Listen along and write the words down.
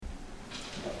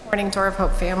Morning, Door of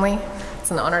Hope family.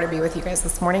 It's an honor to be with you guys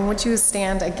this morning. Would you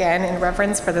stand again in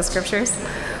reverence for the scriptures?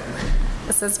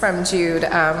 This is from Jude,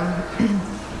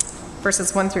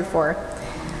 verses 1 through 4.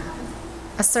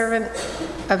 A servant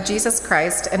of Jesus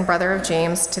Christ and brother of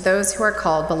James, to those who are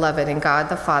called beloved in God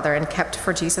the Father and kept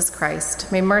for Jesus Christ,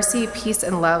 may mercy, peace,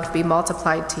 and love be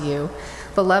multiplied to you.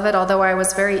 Beloved, although I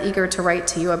was very eager to write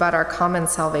to you about our common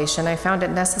salvation, I found it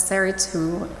necessary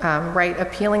to write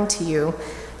appealing to you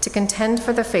to contend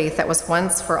for the faith that was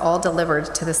once for all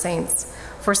delivered to the saints.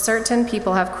 For certain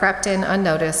people have crept in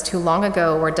unnoticed who long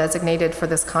ago were designated for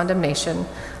this condemnation,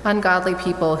 ungodly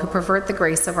people who pervert the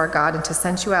grace of our God into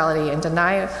sensuality and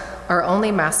deny our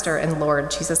only Master and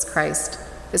Lord, Jesus Christ.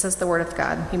 This is the word of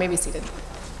God. You may be seated.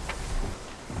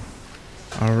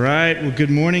 All right. Well,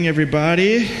 good morning,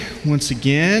 everybody. Once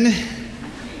again,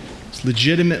 it's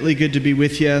legitimately good to be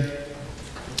with you.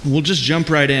 We'll just jump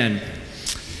right in.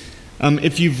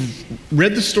 If you've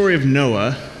read the story of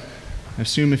Noah, I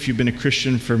assume if you've been a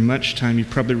Christian for much time, you've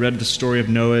probably read the story of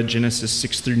Noah, Genesis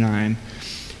 6 through 9.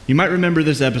 You might remember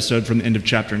this episode from the end of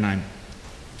chapter 9.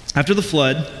 After the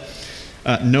flood,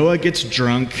 Noah gets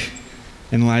drunk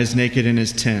and lies naked in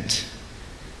his tent.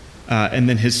 And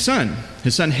then his son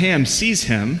Ham sees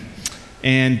him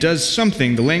and does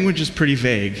something. The language is pretty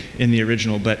vague in the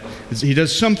original, but he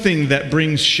does something that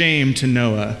brings shame to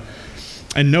Noah.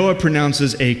 And Noah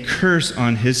pronounces a curse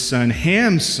on his son,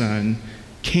 Ham's son,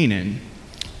 Canaan,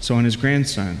 so on his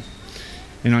grandson,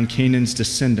 and on Canaan's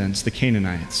descendants, the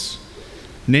Canaanites,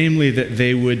 namely that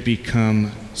they would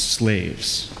become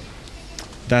slaves.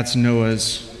 That's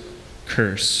Noah's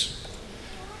curse.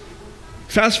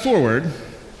 Fast forward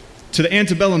to the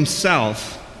antebellum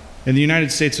South in the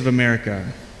United States of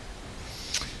America.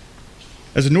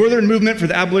 As the Northern movement for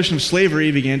the abolition of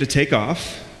slavery began to take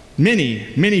off,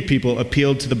 many people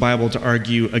appealed to the Bible to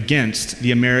argue against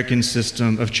the American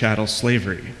system of chattel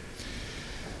slavery.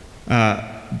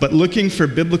 But looking for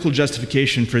biblical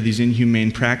justification for these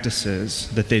inhumane practices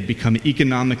that they'd become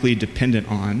economically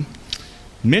dependent on,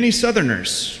 many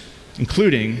Southerners,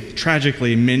 including,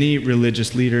 tragically, many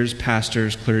religious leaders,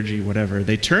 pastors, clergy, whatever,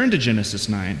 they turned to Genesis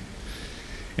 9,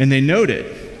 and they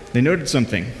noted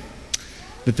something,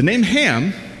 that the name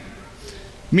Ham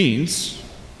means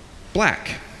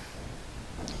black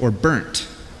or burnt.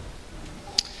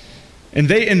 And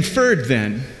they inferred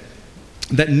then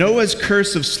that Noah's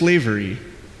curse of slavery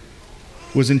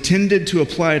was intended to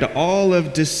apply to all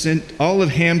of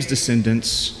Ham's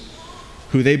descendants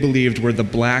who they believed were the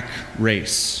black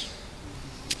race.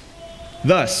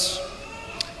 Thus,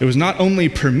 it was not only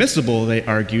permissible, they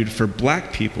argued, for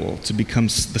black people to become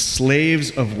the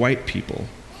slaves of white people,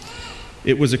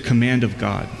 it was a command of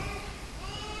God.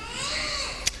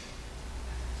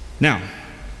 Now,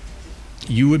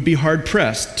 you would be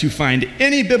hard-pressed to find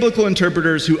any biblical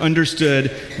interpreters who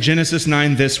understood Genesis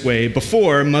 9 this way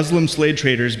before Muslim slave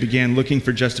traders began looking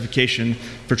for justification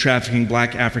for trafficking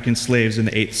black African slaves in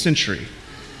the 8th century.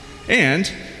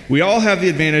 And we all have the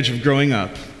advantage of growing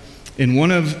up in one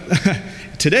of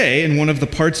the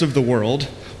parts of the world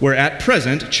where at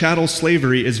present chattel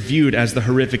slavery is viewed as the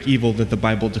horrific evil that the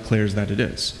Bible declares that it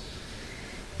is.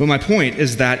 But my point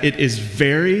is that it is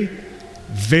very,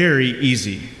 very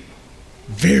easy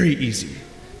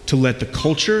to let the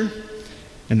culture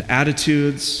and the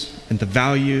attitudes and the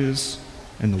values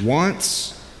and the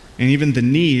wants and even the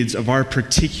needs of our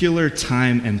particular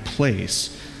time and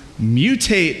place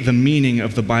mutate the meaning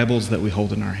of the Bibles that we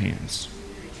hold in our hands.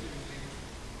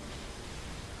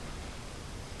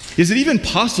 Is it even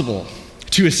possible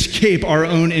to escape our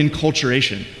own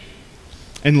enculturation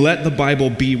and let the Bible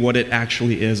be what it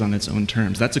actually is on its own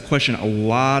terms? That's a question a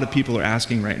lot of people are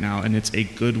asking right now, and it's a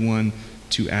good one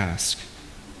to ask.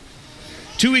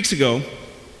 2 weeks ago,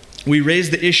 we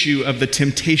raised the issue of the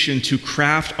temptation to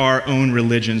craft our own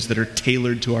religions that are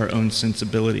tailored to our own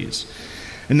sensibilities.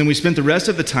 And then we spent the rest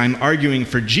of the time arguing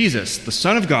for Jesus, the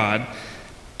Son of God,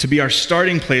 to be our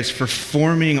starting place for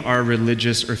forming our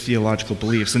religious or theological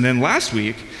beliefs. And then last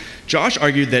week, Josh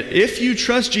argued that if you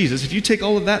trust Jesus, if you take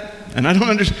all of that, and I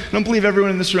don't believe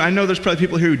everyone in this room, I know there's probably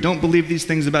people here who don't believe these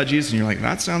things about Jesus, and you're like,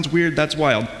 that sounds weird, that's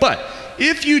wild. But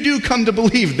if you do come to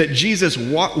believe that Jesus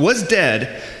was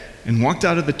dead and walked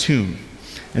out of the tomb,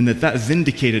 and that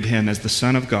vindicated him as the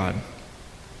Son of God,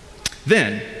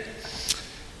 then,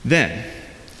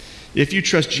 if you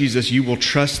trust Jesus, you will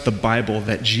trust the Bible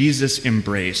that Jesus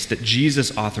embraced, that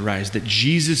Jesus authorized, that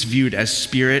Jesus viewed as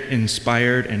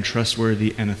Spirit-inspired and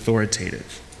trustworthy and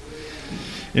authoritative.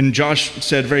 And Josh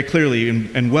said very clearly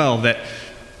and well that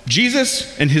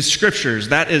Jesus and his scriptures,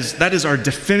 that is our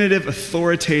definitive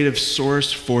authoritative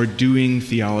source for doing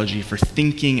theology, for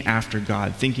thinking after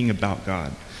God, thinking about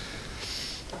God.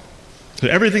 But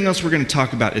everything else we're going to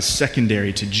talk about is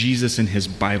secondary to Jesus and his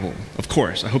Bible. Of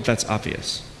course, I hope that's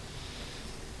obvious.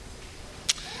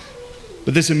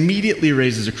 But this immediately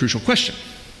raises a crucial question.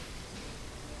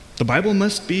 The Bible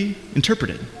must be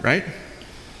interpreted, right?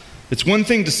 It's one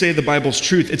thing to say the Bible's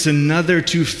truth. It's another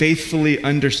to faithfully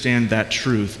understand that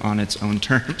truth on its own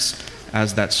terms,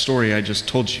 as that story I just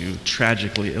told you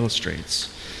tragically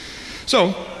illustrates.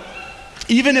 So,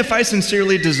 even if I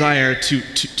sincerely desire to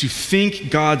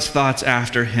think God's thoughts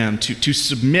after him, to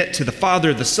submit to the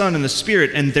Father, the Son, and the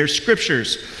Spirit and their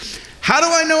scriptures, how do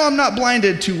I know I'm not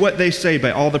blinded to what they say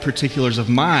by all the particulars of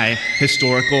my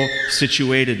historical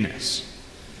situatedness?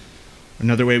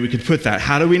 Another way we could put that,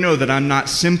 how do we know that I'm not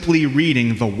simply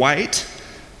reading the white,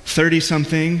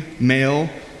 30-something, male,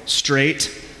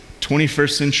 straight,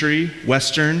 21st century,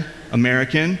 Western,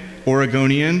 American,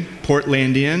 Oregonian,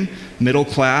 Portlandian, middle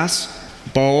class,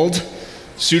 bald,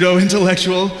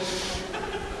 pseudo-intellectual,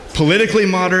 politically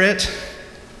moderate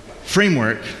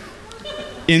framework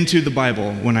into the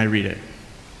Bible when I read it,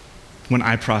 when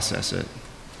I process it,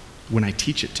 when I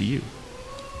teach it to you?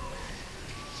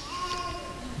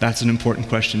 That's an important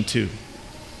question too.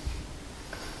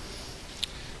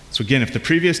 So again, if the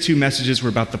previous two messages were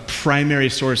about the primary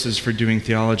sources for doing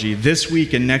theology, this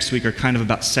week and next week are kind of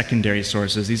about secondary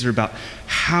sources. These are about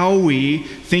how we,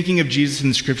 thinking of Jesus in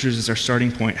the scriptures as our starting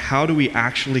point, how do we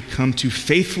actually come to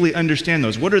faithfully understand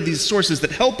those? What are these sources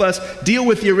that help us deal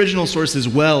with the original sources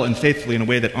well and faithfully in a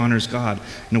way that honors God,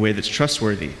 in a way that's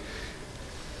trustworthy?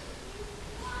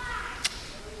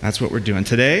 That's what we're doing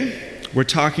today. We're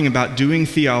talking about doing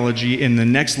theology in the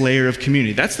next layer of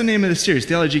community. That's the name of the series,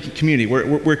 Theology Community.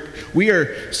 We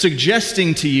are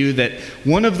suggesting to you that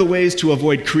one of the ways to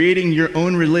avoid creating your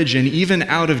own religion, even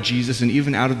out of Jesus and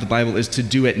even out of the Bible, is to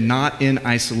do it not in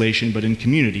isolation, but in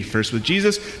community. First with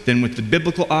Jesus, then with the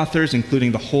biblical authors,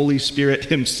 including the Holy Spirit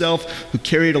himself, who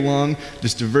carried along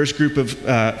this diverse group of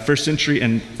first century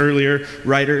and earlier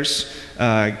writers,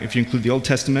 if you include the Old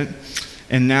Testament.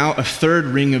 And now a third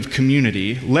ring of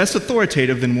community, less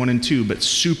authoritative than 1 and 2, but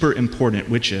super important,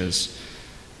 which is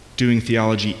doing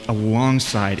theology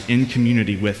alongside, in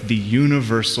community with the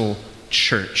universal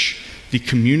church, the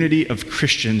community of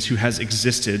Christians who has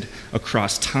existed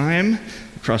across time,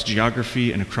 across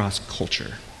geography, and across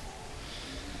culture.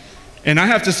 And I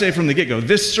have to say from the get-go,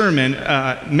 this sermon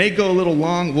may go a little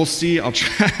long. We'll see. I'm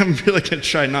really going to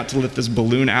try not to let this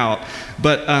balloon out.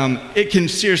 But it can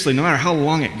seriously, no matter how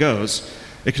long it goes,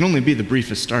 it can only be the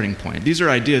briefest starting point. These are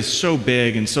ideas so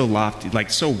big and so lofty,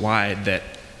 like so wide, that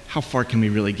how far can we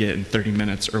really get in 30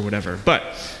 minutes or whatever? But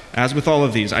as with all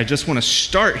of these, I just want to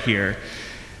start here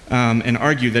and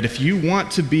argue that if you want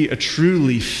to be a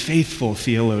truly faithful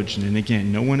theologian, and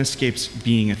again, no one escapes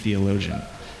being a theologian.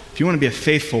 If you want to be a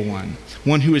faithful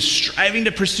one who is striving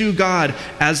to pursue God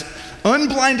as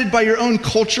unblinded by your own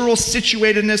cultural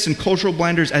situatedness and cultural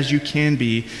blinders as you can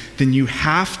be, then you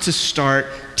have to start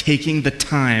taking the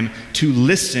time to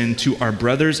listen to our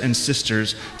brothers and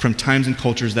sisters from times and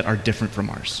cultures that are different from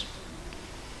ours.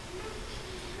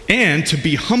 And to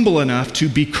be humble enough to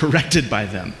be corrected by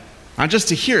them. Not just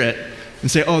to hear it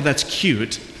and say, oh, that's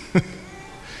cute,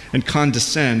 and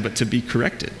condescend, but to be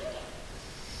corrected.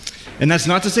 And that's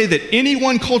not to say that any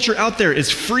one culture out there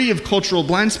is free of cultural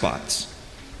blind spots.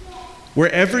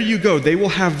 Wherever you go, they will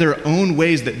have their own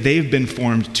ways that they've been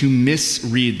formed to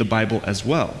misread the Bible as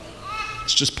well.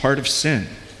 It's just part of sin.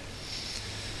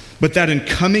 But that in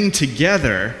coming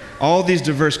together, all these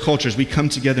diverse cultures, we come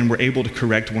together and we're able to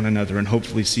correct one another and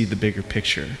hopefully see the bigger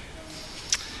picture.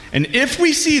 And if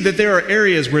we see that there are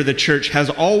areas where the church has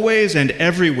always and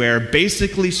everywhere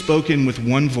basically spoken with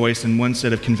one voice and one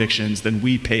set of convictions, then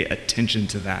we pay attention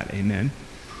to that. Amen?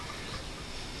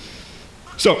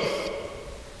 So,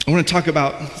 I want to talk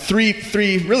about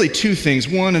really two things.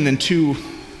 One and then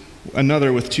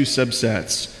another with two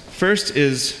subsets. First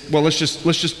is, well, let's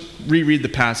just reread the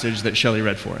passage that Shelley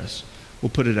read for us. We'll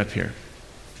put it up here.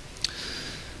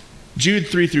 Jude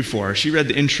 3-4. She read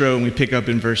the intro and we pick up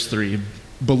in verse 3.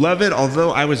 Beloved,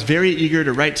 although I was very eager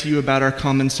to write to you about our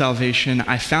common salvation,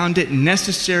 I found it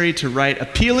necessary to write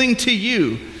appealing to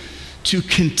you to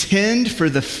contend for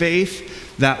the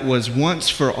faith that was once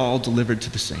for all delivered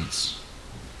to the saints.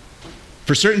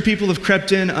 For certain people have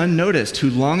crept in unnoticed, who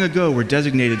long ago were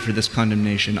designated for this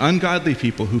condemnation, ungodly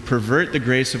people who pervert the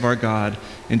grace of our God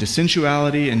into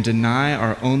sensuality and deny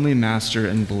our only Master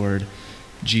and Lord,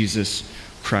 Jesus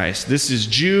Christ. This is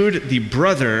Jude, the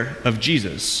brother of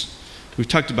Jesus. We've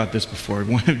talked about this before.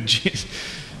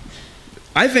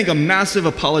 I think a massive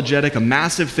apologetic, a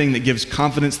massive thing that gives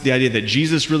confidence to the idea that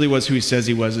Jesus really was who he says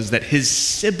he was, is that his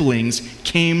siblings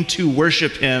came to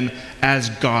worship him as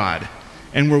God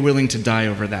and were willing to die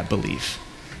over that belief.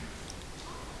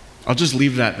 I'll just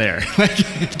leave that there. Like,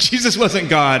 if Jesus wasn't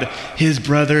God, his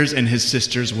brothers and his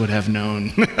sisters would have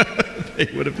known. They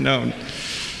would have known.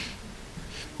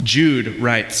 Jude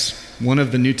writes, one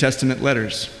of the New Testament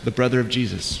letters, the brother of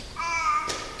Jesus.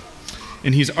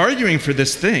 And he's arguing for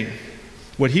this thing,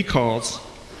 what he calls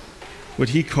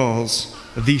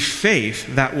the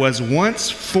faith that was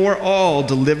once for all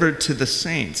delivered to the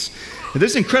saints.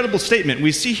 This incredible statement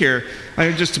we see here,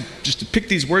 just to pick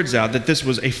these words out, that this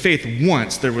was a faith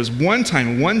once. There was one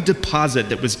time, one deposit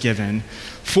that was given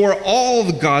for all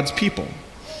of God's people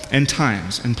and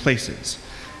times and places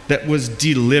that was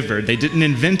delivered. They didn't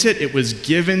invent it. It was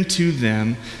given to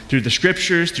them through the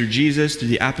scriptures, through Jesus, through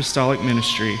the apostolic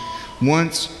ministry,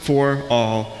 once for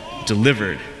all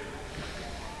delivered.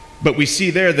 But we see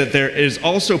there that there is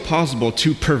also possible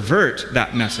to pervert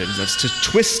that message. That's to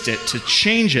twist it, to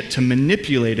change it, to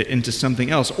manipulate it into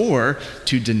something else, or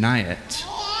to deny it,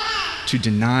 to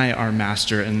deny our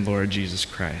Master and Lord Jesus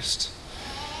Christ.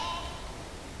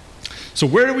 So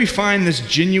where do we find this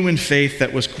genuine faith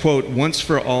that was, quote, once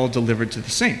for all delivered to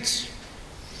the saints?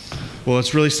 Well,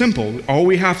 it's really simple. All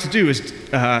we have to do is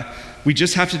we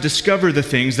just have to discover the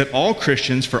things that all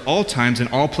Christians for all times and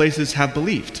all places have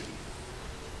believed.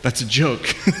 That's a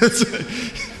joke. That's a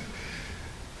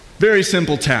very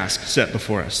simple task set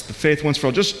before us. The faith once for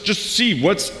all. Just see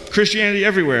what's Christianity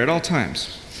everywhere at all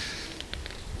times.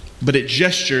 But it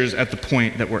gestures at the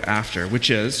point that we're after,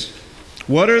 which is,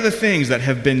 what are the things that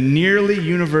have been nearly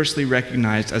universally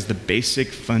recognized as the basic,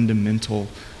 fundamental,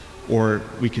 or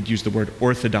we could use the word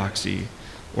orthodoxy,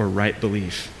 or right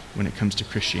belief when it comes to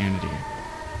Christianity?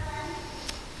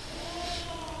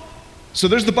 So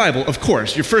there's the Bible, of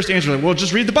course. Your first answer is like, well,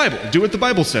 just read the Bible. Do what the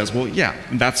Bible says. Well, yeah,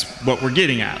 that's what we're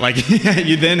getting at. Like,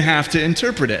 you then have to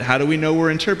interpret it. How do we know we're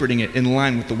interpreting it in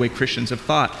line with the way Christians have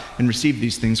thought and received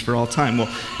these things for all time? Well,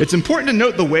 it's important to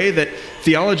note the way that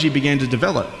theology began to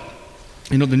develop.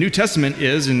 You know, the New Testament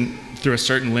is, through a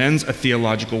certain lens, a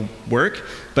theological work,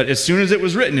 but as soon as it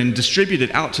was written and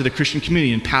distributed out to the Christian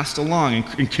community and passed along,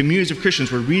 and communities of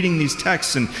Christians were reading these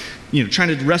texts and, you know,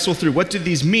 trying to wrestle through what did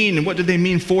these mean and what did they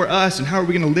mean for us and how are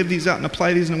we going to live these out and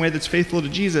apply these in a way that's faithful to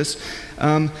Jesus,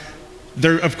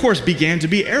 there, of course, began to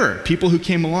be error. People who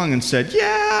came along and said,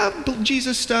 yeah,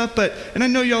 Jesus stuff, and I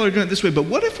know y'all are doing it this way, but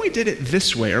what if we did it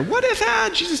this way? Or what if,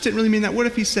 Jesus didn't really mean that? What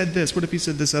if he said this? What if he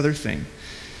said this other thing?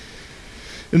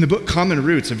 In the book Common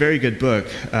Roots, a very good book,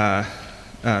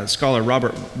 scholar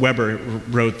Robert Weber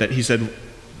wrote that he said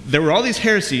there were all these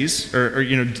heresies or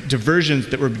diversions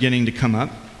that were beginning to come up.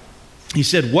 He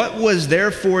said, what was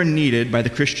therefore needed by the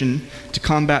Christian to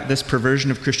combat this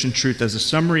perversion of Christian truth as a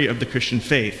summary of the Christian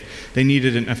faith? They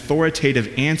needed an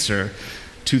authoritative answer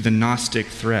to the Gnostic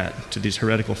threat, to these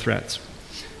heretical threats.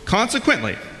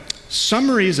 Consequently,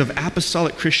 summaries of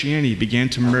apostolic Christianity began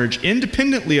to merge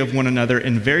independently of one another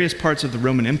in various parts of the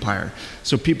Roman Empire.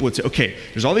 So people would say, okay,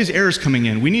 there's all these errors coming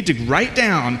in. We need to write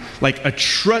down like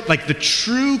the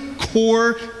true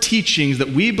core teachings that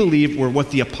we believe were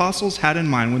what the apostles had in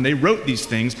mind when they wrote these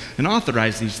things and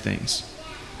authorized these things.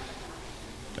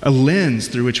 A lens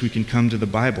through which we can come to the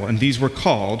Bible. And these were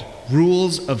called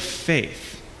rules of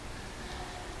faith.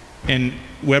 And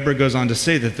Weber goes on to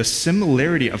say that the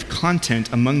similarity of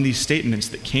content among these statements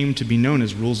that came to be known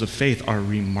as rules of faith are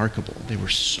remarkable. They were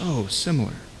so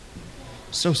similar.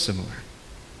 So similar.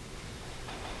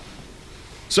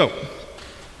 So,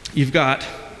 you've got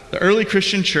the early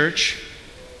Christian church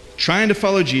trying to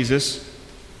follow Jesus.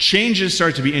 Changes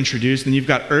start to be introduced, and you've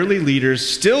got early leaders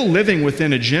still living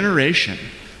within a generation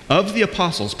of the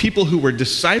apostles, people who were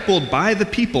discipled by the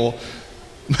people,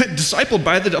 discipled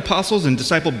by the apostles and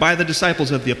discipled by the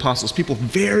disciples of the apostles, people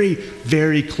very,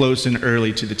 very close and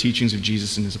early to the teachings of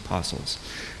Jesus and his apostles.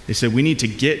 They said we need to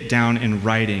get down in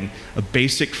writing a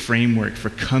basic framework for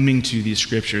coming to these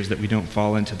scriptures that we don't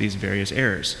fall into these various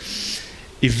errors.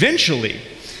 Eventually,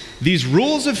 these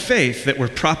rules of faith that were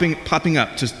popping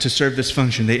up to serve this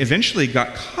function, they eventually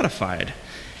got codified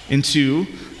into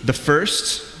the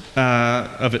first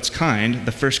of its kind,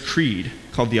 the first creed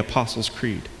called the Apostles'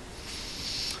 Creed.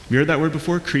 You heard that word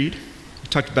before, creed? We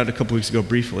talked about it a couple weeks ago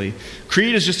briefly.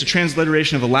 Creed is just a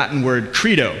transliteration of a Latin word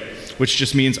credo, which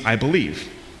just means I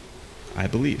believe. I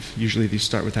believe. Usually these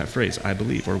start with that phrase, I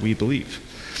believe, or we believe.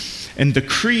 And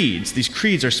these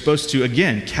creeds are supposed to,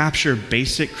 again, capture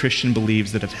basic Christian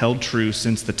beliefs that have held true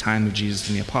since the time of Jesus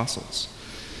and the apostles.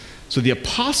 So the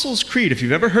Apostles' Creed, if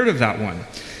you've ever heard of that one,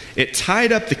 it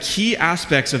tied up the key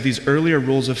aspects of these earlier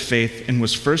rules of faith and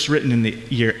was first written in the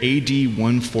year AD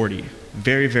 140.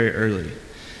 Very, very early.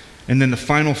 And then the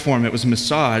final form, it was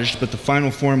massaged, but the final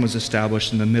form was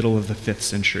established in the middle of the 5th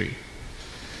century.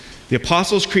 The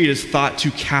Apostles' Creed is thought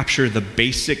to capture the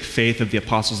basic faith of the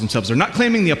apostles themselves. They're not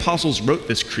claiming the apostles wrote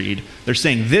this creed. They're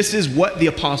saying this is what the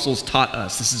apostles taught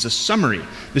us. This is a summary.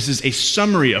 This is a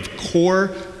summary of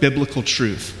core biblical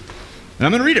truth. And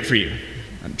I'm going to read it for you.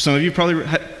 Some of you probably,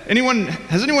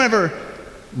 has anyone ever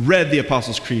read the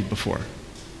Apostles' Creed before?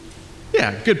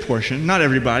 Yeah, good portion. Not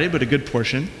everybody, but a good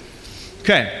portion.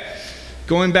 Okay,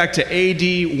 going back to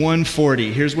AD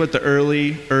 140, here's what the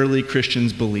early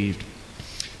Christians believed.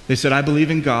 They said, I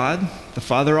believe in God, the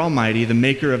Father Almighty, the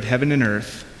maker of heaven and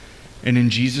earth, and in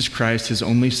Jesus Christ, his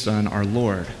only Son, our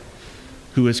Lord,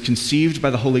 who was conceived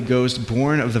by the Holy Ghost,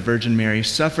 born of the Virgin Mary,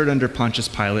 suffered under Pontius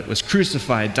Pilate, was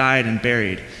crucified, died, and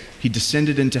buried. He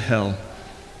descended into hell.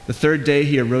 The third day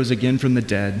he arose again from the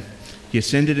dead. He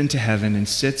ascended into heaven and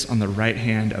sits on the right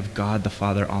hand of God the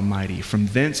Father Almighty. From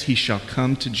thence he shall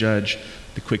come to judge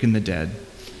the quick and the dead.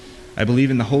 I believe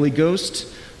in the Holy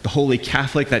Ghost, the Holy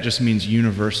Catholic, that just means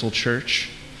universal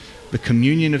church, the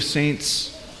communion of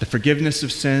saints, the forgiveness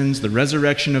of sins, the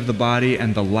resurrection of the body,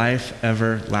 and the life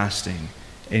everlasting.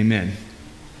 Amen.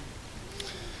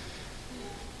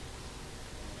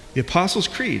 The Apostles'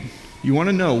 Creed. You want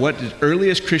to know what the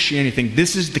earliest Christianity think?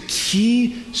 This is the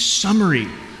key summary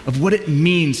of what it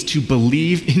means to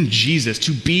believe in Jesus,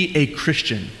 to be a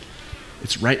Christian.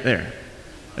 It's right there.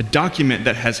 A document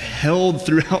that has held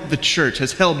throughout the church,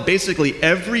 has held basically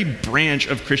every branch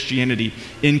of Christianity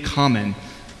in common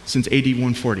since AD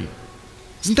 140.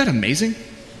 Isn't that amazing?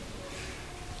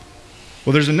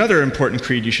 Well, there's another important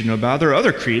creed you should know about. There are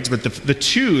other creeds, but the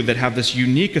two that have this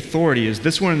unique authority is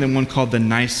this one and then one called the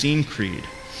Nicene Creed.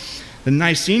 The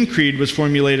Nicene Creed was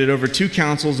formulated over 2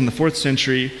 councils in the 4th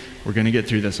century. We're going to get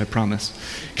through this, I promise.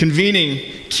 Convening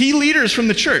key leaders from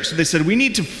the church. So they said, we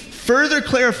need to further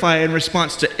clarify in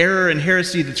response to error and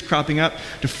heresy that's cropping up,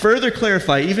 to further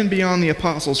clarify even beyond the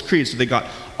Apostles' Creed. So they got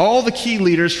all the key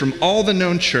leaders from all the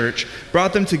known church,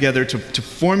 brought them together to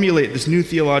formulate this new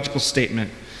theological statement.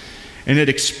 And it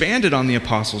expanded on the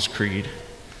Apostles' Creed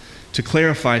to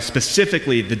clarify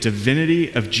specifically the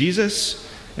divinity of Jesus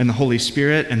and the Holy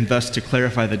Spirit, and thus to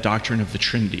clarify the doctrine of the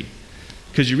Trinity.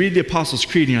 Because you read the Apostles'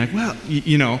 Creed and you're like, well,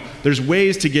 you know, there's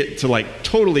ways to get to like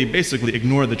totally basically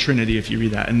ignore the Trinity if you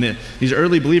read that. And these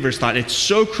early believers thought it's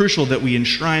so crucial that we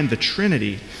enshrine the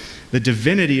Trinity, the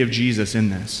divinity of Jesus in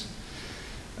this,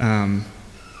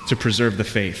 to preserve the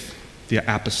faith, the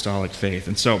apostolic faith.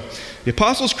 And so the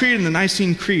Apostles' Creed and the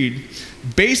Nicene Creed,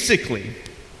 basically,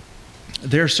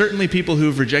 there are certainly people who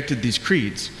have rejected these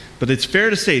creeds, but it's fair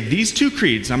to say these 2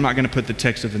 creeds, I'm not going to put the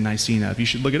text of the Nicene up. You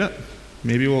should look it up.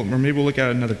 Maybe we'll look at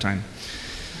it another time.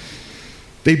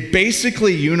 They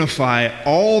basically unify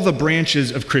all the branches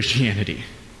of Christianity.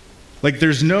 Like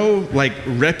there's no like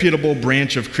reputable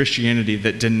branch of Christianity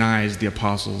that denies the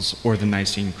Apostles or the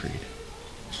Nicene Creed.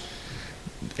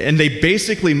 And they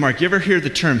basically mark, you ever hear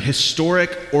the term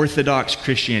historic Orthodox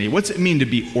Christianity? What's it mean to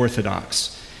be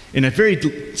Orthodox? In a very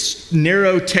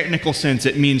narrow technical sense,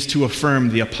 it means to affirm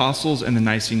the Apostles and the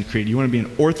Nicene Creed. You want to be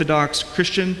an Orthodox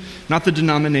Christian, not the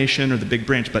denomination or the big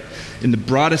branch, but in the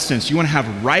broadest sense, you want to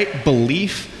have right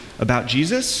belief about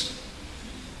Jesus?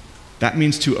 That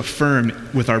means to affirm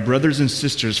with our brothers and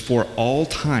sisters for all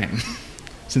time,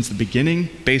 since the beginning,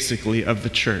 basically, of the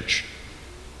church,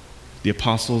 the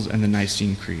Apostles and the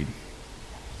Nicene Creed.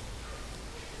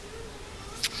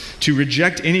 To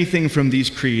reject anything from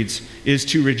these creeds is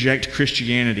to reject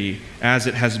Christianity as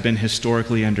it has been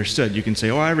historically understood. You can say,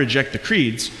 oh, I reject the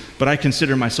creeds, but I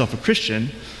consider myself a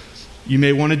Christian. You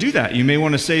may want to do that. You may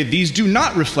want to say, these do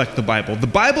not reflect the Bible. The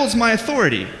Bible is my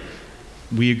authority.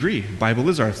 We agree. The Bible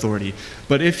is our authority.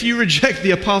 But if you reject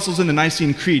the Apostles and the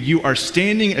Nicene Creed, you are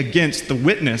standing against the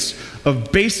witness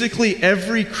of basically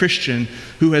every Christian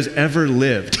who has ever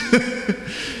lived.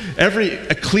 Every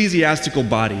ecclesiastical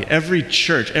body, every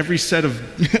church, every set of,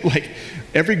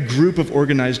 every group of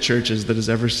organized churches that has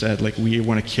ever said, we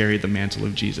want to carry the mantle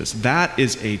of Jesus. That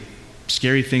is a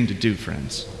scary thing to do,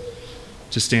 friends,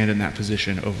 to stand in that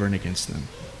position over and against them.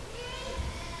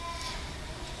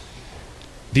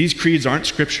 These creeds aren't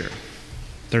scripture.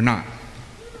 They're not.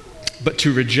 But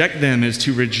to reject them is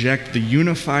to reject the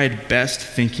unified best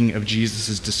thinking of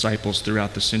Jesus' disciples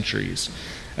throughout the centuries.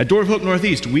 At Door of Hope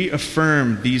Northeast, we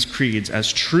affirm these creeds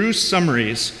as true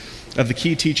summaries of the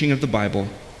key teaching of the Bible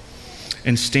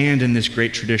and stand in this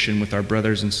great tradition with our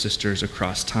brothers and sisters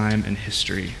across time and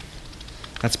history.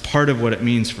 That's part of what it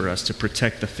means for us to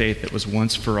protect the faith that was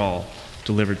once for all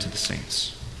delivered to the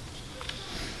saints.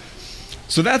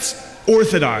 So that's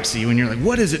orthodoxy. When you're like,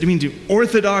 what does it mean to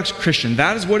Orthodox Christian?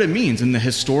 That is what it means in the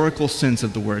historical sense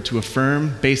of the word, to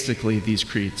affirm basically these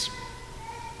creeds.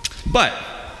 But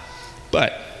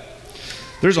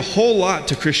There's a whole lot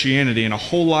to Christianity and a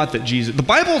whole lot that Jesus... The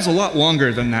Bible is a lot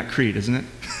longer than that creed, isn't it?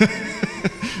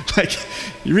 Like,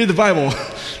 you read the Bible,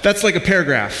 that's like a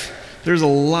paragraph. There's a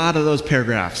lot of those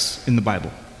paragraphs in the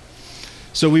Bible.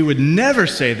 So we would never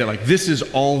say that, like, this is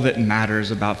all that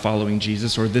matters about following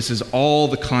Jesus, or this is all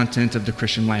the content of the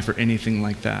Christian life, or anything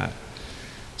like that.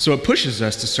 So it pushes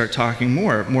us to start talking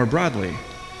more broadly.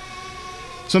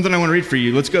 Something I want to read for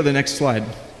you. Let's go to the next slide.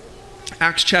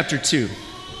 Acts chapter 2.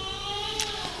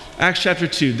 Acts chapter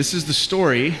 2. This is the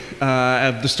story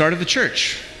of the start of the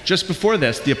church. Just before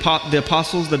this, the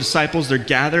apostles, the disciples, they're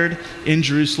gathered in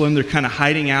Jerusalem. They're kind of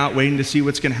hiding out, waiting to see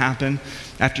what's going to happen.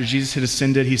 After Jesus had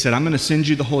ascended, he said, I'm going to send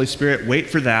you the Holy Spirit. Wait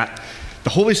for that.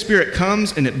 The Holy Spirit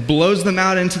comes, and it blows them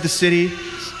out into the city.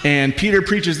 And Peter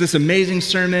preaches this amazing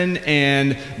sermon,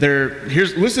 and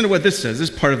listen to what this says.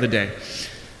 This is part of the day.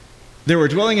 There were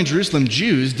dwelling in Jerusalem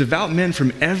Jews, devout men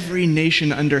from every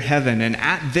nation under heaven. And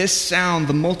at this sound,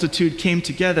 the multitude came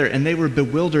together, and they were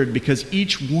bewildered because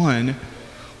each one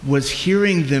was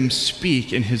hearing them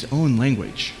speak in his own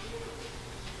language.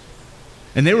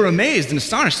 And they were amazed and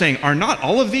astonished, saying, are not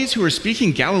all of these who are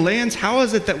speaking Galileans? How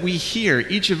is it that we hear,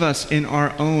 each of us, in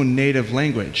our own native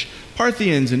language?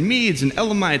 Parthians and Medes and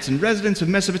Elamites and residents of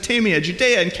Mesopotamia,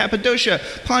 Judea and Cappadocia,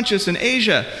 Pontus and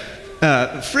Asia,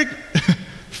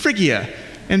 Phrygia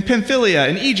and Pamphylia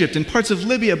and Egypt and parts of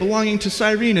Libya belonging to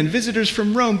Cyrene, and visitors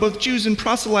from Rome, both Jews and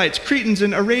proselytes, Cretans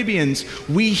and Arabians.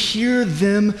 We hear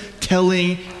them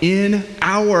telling in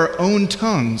our own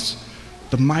tongues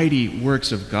the mighty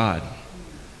works of God.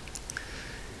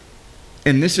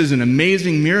 And this is an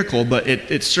amazing miracle, but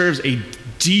it serves a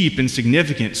deep and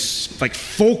significant, like,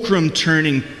 fulcrum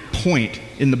turning point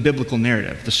in the biblical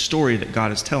narrative, the story that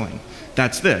God is telling.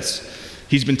 That's this.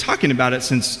 He's been talking about it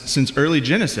since early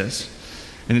Genesis,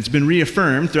 and it's been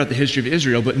reaffirmed throughout the history of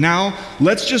Israel. But now,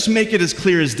 let's just make it as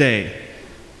clear as day.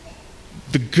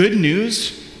 The good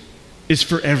news is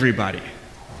for everybody,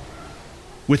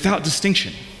 without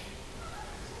distinction.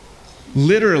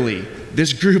 Literally,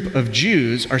 this group of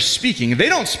Jews are speaking. They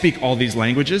don't speak all these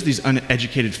languages, these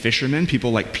uneducated fishermen,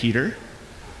 people like Peter.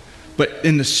 But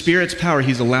in the Spirit's power,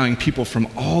 he's allowing people from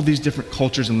all these different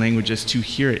cultures and languages to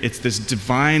hear it. It's this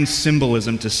divine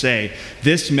symbolism to say,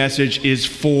 this message is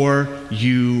for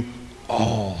you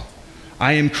all.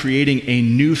 I am creating a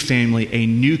new family, a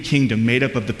new kingdom made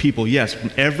up of the people, yes,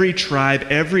 from every tribe,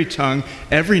 every tongue,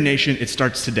 every nation. It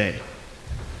starts today,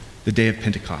 the day of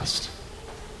Pentecost.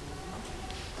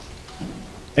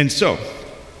 And so,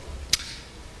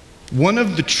 one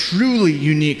of the truly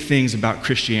unique things about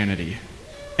Christianity,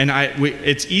 and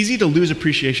it's easy to lose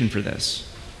appreciation for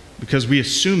this because we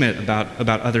assume it about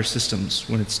other systems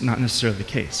when it's not necessarily the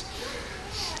case,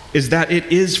 is that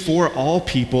it is for all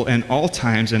people and all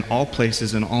times and all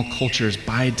places and all cultures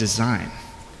by design.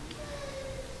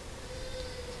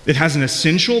 It has an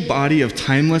essential body of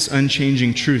timeless,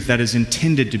 unchanging truth that is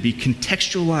intended to be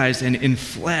contextualized and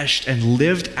enfleshed and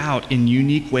lived out in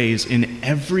unique ways in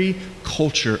every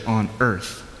culture on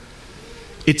earth.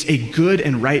 It's a good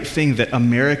and right thing that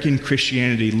American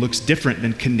Christianity looks different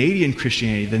than Canadian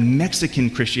Christianity, than Mexican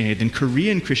Christianity, than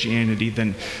Korean Christianity,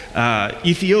 than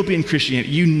Ethiopian Christianity,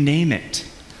 you name it.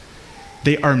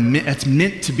 It's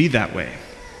meant to be that way.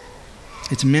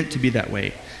 It's meant to be that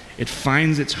way. It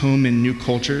finds its home in new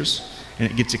cultures, and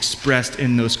it gets expressed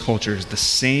in those cultures. The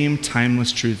same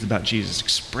timeless truths about Jesus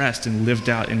expressed and lived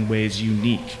out in ways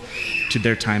unique to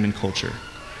their time and culture.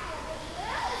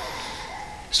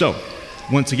 So,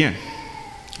 once again,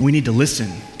 we need to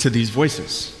listen to these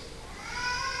voices.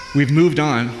 We've moved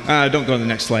on. Don't go to the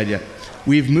next slide yet.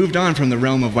 We've moved on from the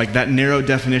realm of like that narrow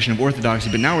definition of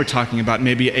orthodoxy, but now we're talking about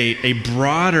maybe a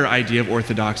broader idea of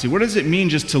orthodoxy. What does it mean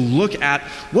just to look at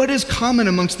what is common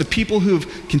amongst the people who've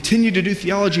continued to do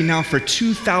theology now for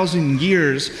 2,000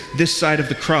 years this side of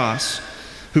the cross,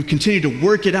 who've continued to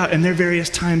work it out in their various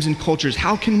times and cultures?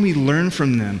 How can we learn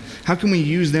from them? How can we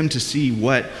use them to see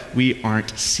what we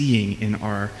aren't seeing in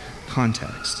our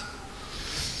context?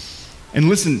 And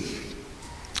listen,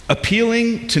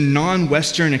 appealing to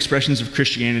non-Western expressions of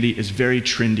Christianity is very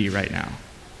trendy right now.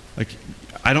 Like,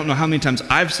 I don't know how many times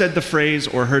I've said the phrase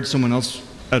or heard someone else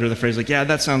utter the phrase, like, yeah,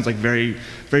 that sounds like very,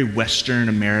 very Western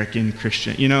American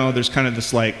Christian. You know, there's kind of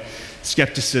this like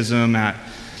skepticism at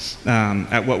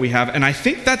what we have, and I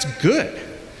think that's good.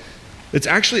 It's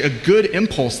actually a good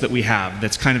impulse that we have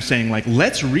that's kind of saying, like,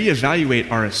 let's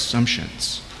reevaluate our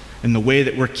assumptions and the way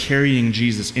that we're carrying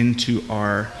Jesus into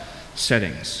our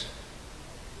settings.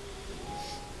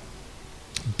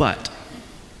 But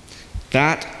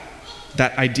that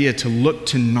idea to look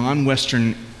to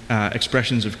non-Western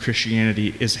expressions of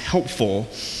Christianity is helpful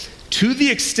to the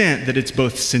extent that it's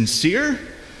both sincere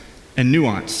and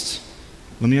nuanced.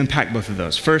 Let me unpack both of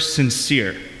those. First,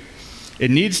 sincere. It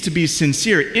needs to be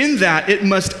sincere in that it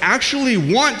must actually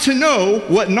want to know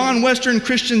what non-Western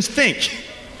Christians think,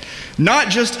 not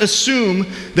just assume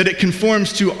that it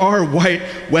conforms to our white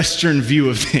Western view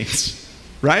of things,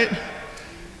 right?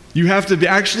 You have to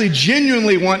actually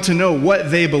genuinely want to know what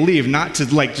they believe, not to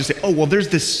just say, oh, well, there's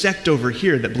this sect over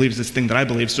here that believes this thing that I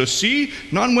believe, so see,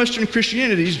 non-Western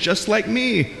Christianity is just like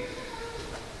me.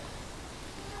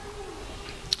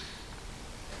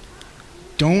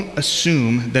 Don't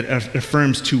assume that it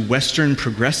affirms to Western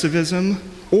progressivism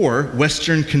or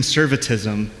Western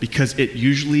conservatism, because it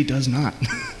usually does not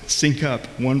sync up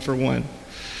one for one.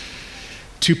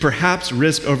 To perhaps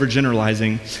risk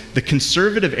overgeneralizing, the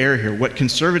conservative error here, what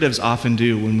conservatives often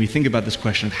do when we think about this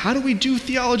question of how do we do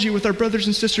theology with our brothers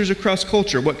and sisters across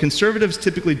culture, what conservatives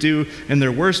typically do in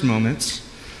their worst moments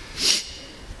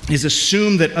is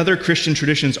assume that other Christian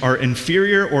traditions are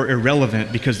inferior or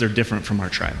irrelevant because they're different from our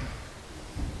tribe.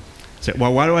 Say,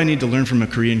 well, why do I need to learn from a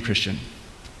Korean Christian?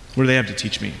 What do they have to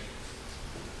teach me?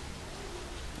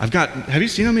 Have you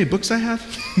seen how many books I have?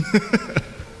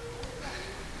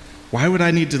 Why would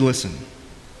I need to listen?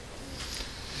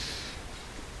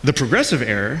 The progressive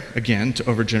error, again, to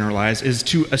overgeneralize, is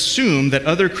to assume that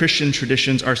other Christian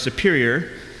traditions are superior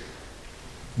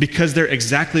because they're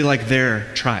exactly like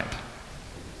their tribe.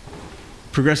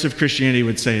 Progressive Christianity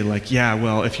would say, yeah,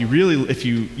 well, if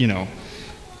you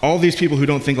all these people who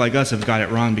don't think like us have got it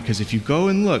wrong, because if you go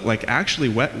and look, actually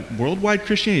worldwide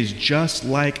Christianity is just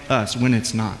like us, when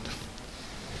it's not.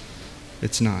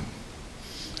 It's not.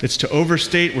 It's to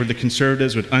overstate where the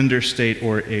conservatives would understate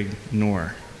or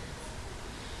ignore.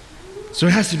 So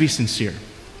it has to be sincere.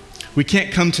 We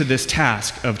can't come to this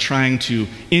task of trying to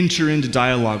enter into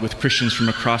dialogue with Christians from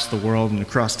across the world and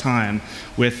across time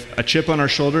with a chip on our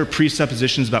shoulder,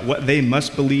 presuppositions about what they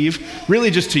must believe, really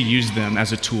just to use them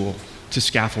as a tool to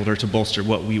scaffold or to bolster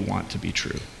what we want to be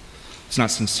true. It's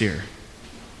not sincere.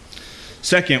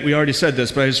 Second, we already said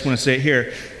this, but I just want to say it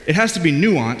here. It has to be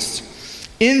nuanced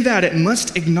in that it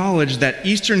must acknowledge that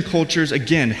Eastern cultures,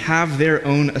 again, have their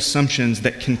own assumptions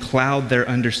that can cloud their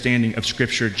understanding of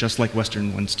Scripture just like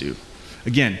Western ones do.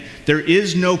 Again, there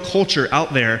is no culture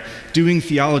out there doing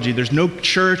theology. There's no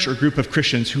church or group of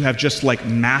Christians who have just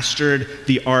mastered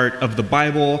the art of the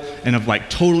Bible and of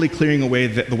totally clearing away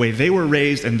the way they were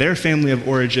raised and their family of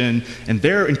origin and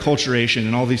their enculturation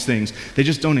and all these things. They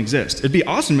just don't exist. It'd be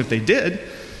awesome if they did.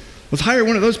 Let's hire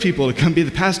one of those people to come be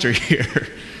the pastor here.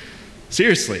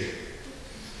 Seriously.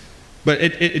 But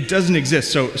it doesn't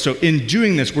exist. So in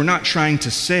doing this, we're not trying to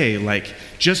say,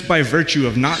 just by virtue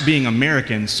of not being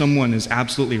American, someone is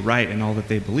absolutely right in all that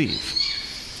they believe.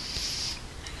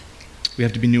 We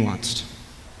have to be nuanced.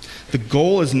 The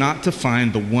goal is not to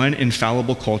find the one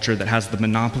infallible culture that has the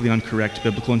monopoly on correct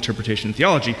biblical interpretation and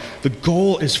theology. The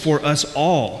goal is for us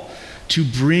all to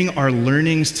bring our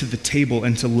learnings to the table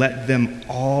and to let them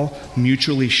all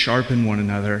mutually sharpen one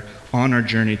another on our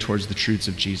journey towards the truths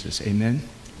of Jesus. Amen?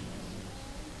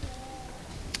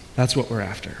 That's what we're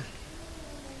after.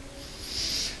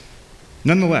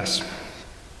 Nonetheless,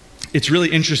 it's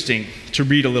really interesting to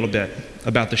read a little bit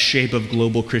about the shape of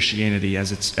global Christianity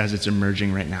as it's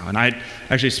emerging right now. And I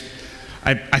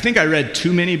think I read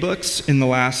too many books in the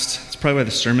last, it's probably why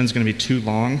the sermon's going to be too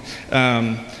long,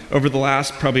 over the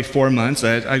last probably 4 months.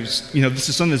 This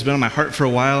is something that's been on my heart for a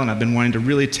while, and I've been wanting to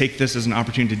really take this as an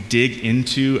opportunity to dig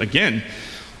into, again,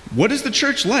 what is the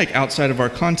church like outside of our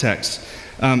context?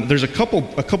 There's a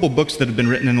couple books that have been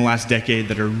written in the last decade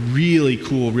that are really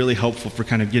cool, really helpful for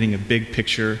kind of getting a big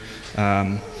picture.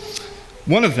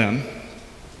 One of them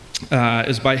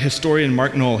is by historian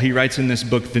Mark Knoll. He writes in this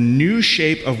book, The New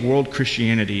Shape of World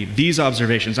Christianity, these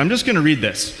observations. I'm just going to read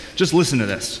this. Just listen to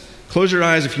this. Close your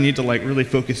eyes if you need to really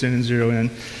focus in and zero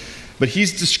in. But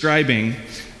he's describing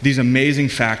these amazing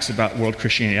facts about world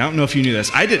Christianity. I don't know if you knew this.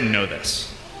 I didn't know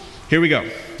this. Here we go.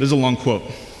 This is a long quote.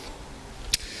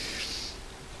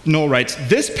 Knoll writes,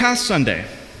 "This past Sunday,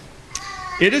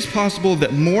 it is possible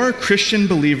that more Christian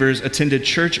believers attended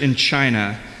church in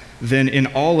China than in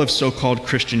all of so-called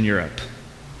Christian Europe.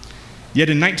 Yet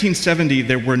in 1970,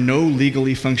 there were no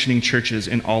legally functioning churches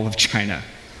in all of China.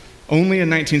 Only in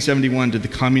 1971 did the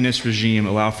communist regime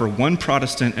allow for one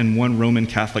Protestant and one Roman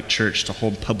Catholic church to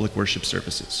hold public worship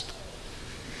services.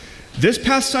 This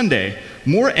past Sunday,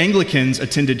 more Anglicans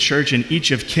attended church in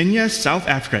each of Kenya, South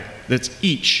Africa, that's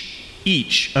each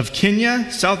of Kenya,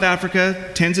 South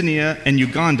Africa, Tanzania, and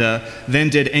Uganda than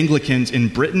did Anglicans in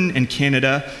Britain and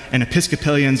Canada and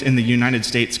Episcopalians in the United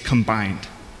States combined.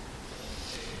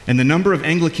 And the number of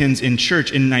Anglicans in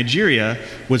church in Nigeria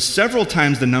was several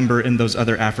times the number in those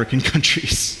other African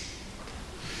countries.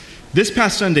 This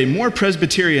past Sunday, more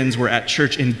Presbyterians were at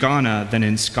church in Ghana than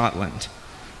in Scotland.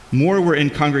 More were in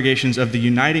congregations of the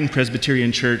Uniting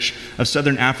Presbyterian Church of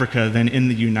Southern Africa than in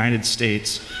the United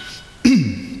States.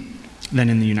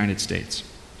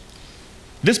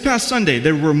 This past Sunday,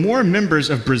 there were more members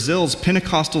of Brazil's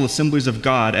Pentecostal Assemblies of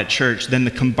God at church than the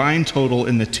combined total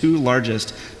in the two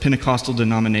largest Pentecostal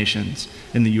denominations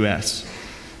in the U.S.,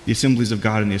 the Assemblies of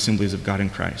God and the Assemblies of God in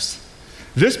Christ.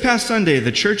 This past Sunday,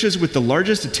 the churches with the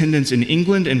largest attendance in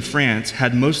England and France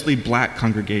had mostly black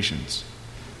congregations.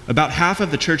 About half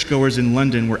of the churchgoers in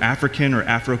London were African or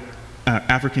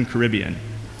African Caribbean.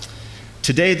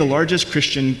 Today, the largest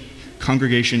Christian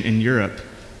congregation in Europe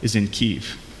is in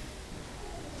Kyiv.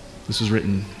 This was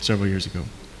written several years ago.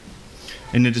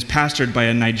 And it is pastored by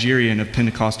a Nigerian of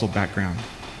Pentecostal background.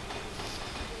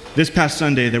 This past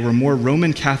Sunday, there were more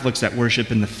Roman Catholics at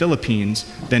worship in the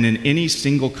Philippines than in any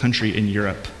single country in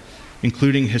Europe,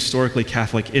 including historically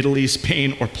Catholic Italy,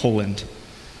 Spain, or Poland.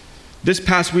 This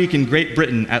past week in Great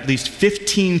Britain, at least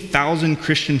 15,000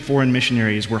 Christian foreign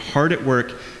missionaries were hard at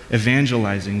work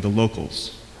evangelizing the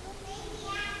locals.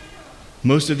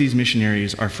 Most of these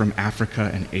missionaries are from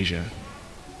Africa and Asia.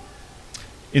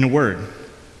 In a word,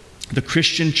 the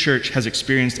Christian church has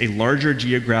experienced a larger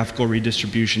geographical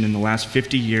redistribution in the last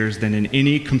 50 years than in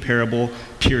any comparable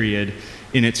period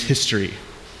in its history,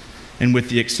 and with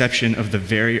the exception of the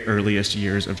very earliest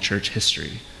years of church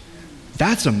history.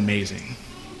 That's amazing.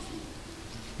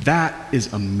 That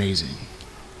is amazing.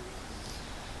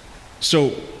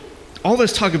 So, all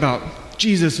this talk about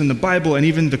Jesus and the Bible and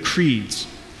even the creeds,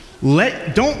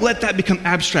 don't let that become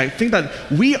abstract. Think about it.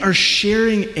 We are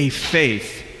sharing a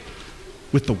faith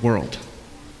with the world.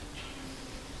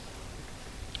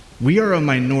 We are a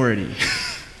minority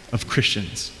of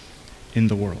Christians in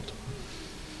the world.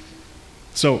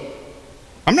 So,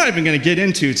 I'm not even going to get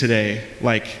into today,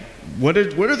 like, what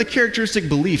are the characteristic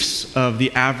beliefs of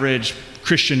the average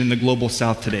Christian in the global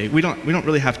South today? We don't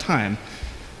really have time.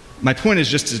 My point is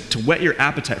just to whet your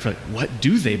appetite for, like, what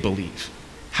do they believe?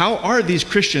 How are these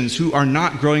Christians who are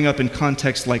not growing up in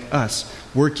contexts like us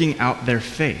working out their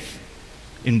faith?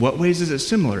 In what ways is it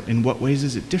similar? In what ways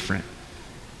is it different?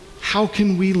 How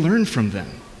can we learn from them?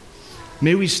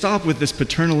 May we stop with this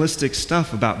paternalistic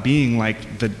stuff about being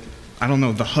like the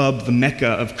hub, the mecca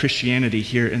of Christianity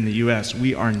here in the U.S.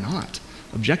 We are not,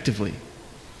 objectively.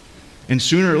 And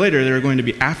sooner or later, there are going to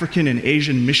be African and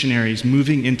Asian missionaries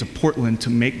moving into Portland to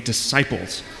make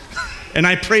disciples. And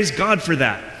I praise God for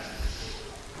that.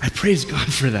 I praise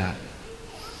God for that.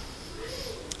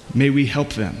 May we help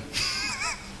them.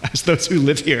 As those who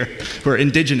live here, who are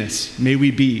indigenous, may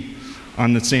we be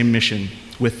on the same mission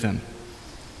with them.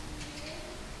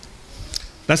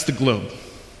 That's the globe.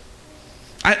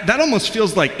 That almost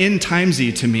feels like end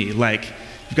timesy to me. Like,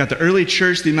 you've got the early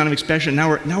church, the amount of expansion. Now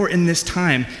we're in this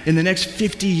time. In the next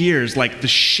 50 years, like the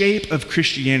shape of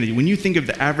Christianity. When you think of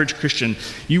the average Christian,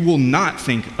 you will not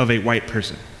think of a white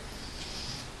person.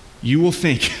 You will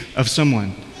think of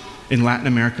someone in Latin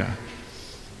America,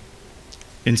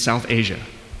 in South Asia,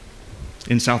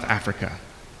 in South Africa.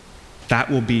 That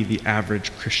will be the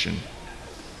average Christian.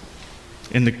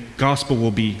 And the gospel will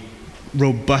be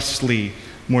robustly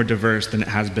more diverse than it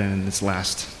has been in these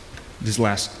last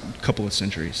couple of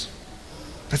centuries.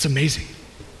 That's amazing.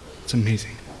 It's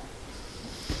amazing.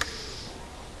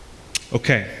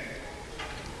 Okay.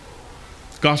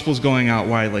 Gospel's going out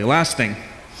widely. Last thing.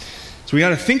 So we got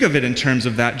to think of it in terms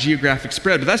of that geographic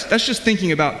spread. But that's just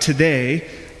thinking about today,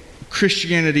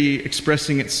 Christianity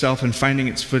expressing itself and finding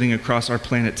its footing across our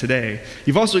planet today.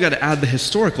 You've also got to add the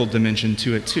historical dimension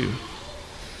to it too.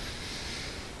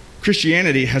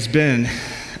 Christianity has been,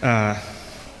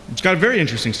 it's got a very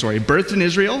interesting story. Birthed in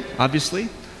Israel, obviously.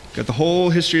 Got the whole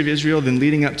history of Israel, then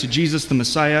leading up to Jesus, the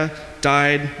Messiah,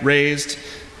 died, raised.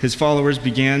 His followers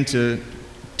began to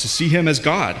see him as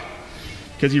God,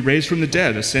 because he raised from the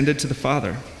dead, ascended to the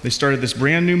Father. They started this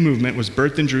brand new movement, was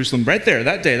birthed in Jerusalem right there,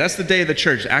 that day. That's the day of the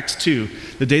church, Acts 2,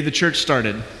 the day the church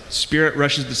started. Spirit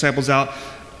rushes disciples out.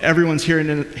 Everyone's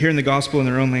hearing the gospel in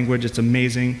their own language. It's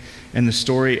amazing. And the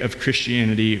story of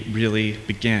Christianity really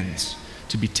begins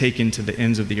to be taken to the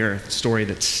ends of the earth, a story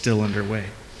that's still underway.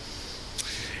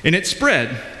 And it spread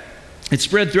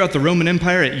throughout the Roman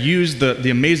Empire. It used the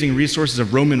amazing resources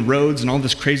of Roman roads and all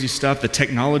this crazy stuff. The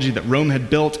technology that Rome had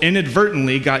built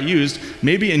inadvertently got used,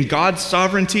 maybe in God's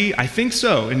sovereignty. I think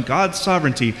so, in God's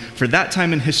sovereignty for that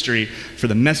time in history, for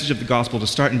the message of the gospel to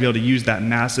start and be able to use that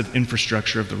massive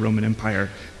infrastructure of the Roman Empire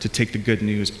to take the good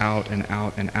news out and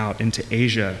out and out into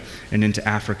Asia and into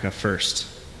Africa first.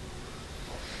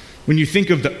 When you think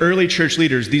of the early church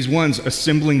leaders, these ones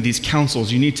assembling these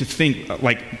councils, you need to think,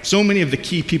 like so many of the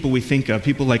key people we think of,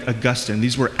 people like Augustine,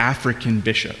 these were African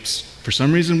bishops. For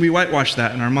some reason, we whitewash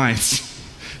that in our minds,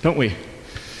 don't we?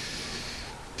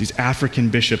 These African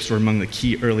bishops were among the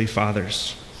key early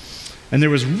fathers. And there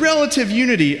was relative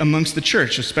unity amongst the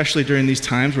church, especially during these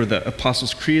times where the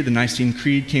Apostles' Creed, the Nicene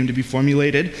Creed, came to be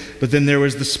formulated. But then there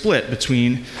was the split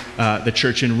between the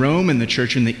church in Rome and the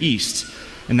church in the East.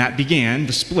 And that began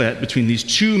the split between these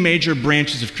two major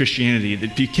branches of Christianity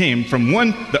that became from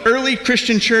the early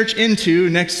Christian church into,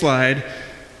 next slide,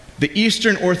 the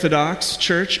Eastern Orthodox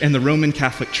Church and the Roman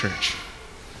Catholic Church.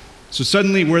 So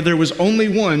suddenly, where there was only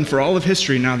one for all of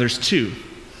history, now there's two.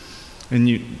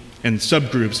 And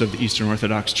subgroups of the Eastern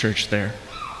Orthodox Church there.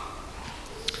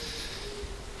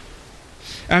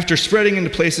 After spreading into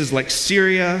places like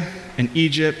Syria and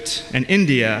Egypt and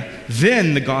India,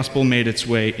 then the gospel made its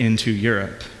way into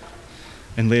Europe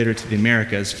and later to the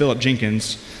Americas. Philip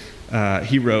Jenkins,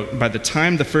 he wrote, by the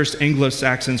time the first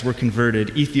Anglo-Saxons were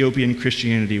converted, Ethiopian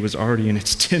Christianity was already in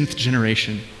its 10th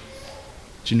generation.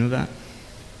 Did you know that?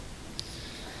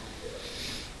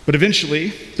 But eventually,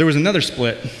 there was another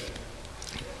split.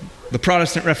 The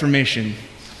Protestant Reformation,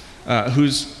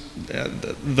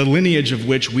 the lineage of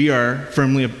which we are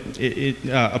firmly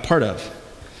a part of.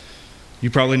 You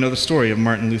probably know the story of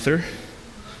Martin Luther,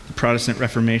 the Protestant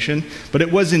Reformation, but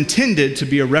it was intended to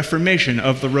be a reformation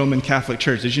of the Roman Catholic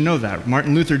Church. Did you know that?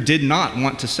 Martin Luther did not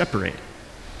want to separate.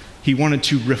 He wanted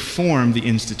to reform the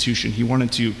institution. He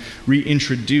wanted to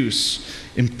reintroduce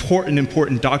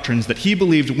important doctrines that he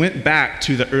believed went back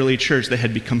to the early church that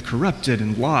had become corrupted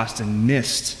and lost and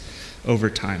missed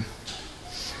over time.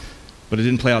 But it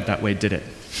didn't play out that way, did it?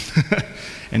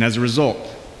 And as a result,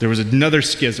 there was another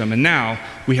schism, and now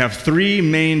we have three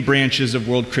main branches of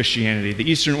world Christianity: the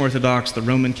Eastern Orthodox, the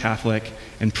Roman Catholic,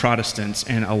 and Protestants,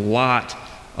 and a lot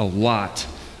of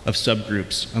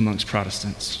subgroups amongst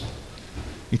Protestants,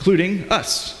 including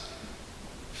us,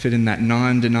 fit in that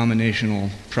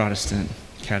non-denominational Protestant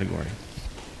category.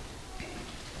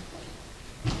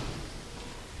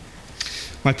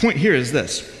 My point here is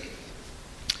this.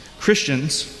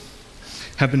 Christians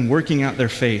have been working out their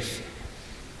faith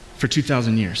for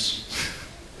 2,000 years.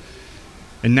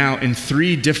 And now in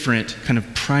three different kind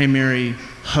of primary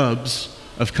hubs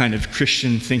of kind of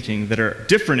Christian thinking that are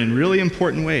different in really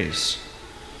important ways,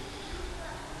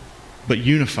 but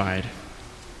unified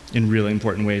in really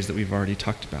important ways that we've already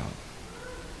talked about.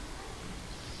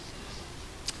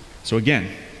 So again,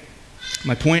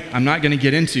 my point, I'm not going to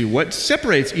get into what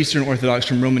separates Eastern Orthodox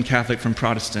from Roman Catholic from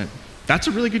Protestant. That's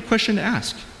a really good question to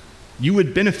ask. You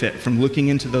would benefit from looking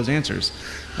into those answers.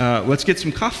 Let's get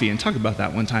some coffee and talk about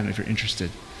that one time if you're interested.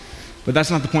 But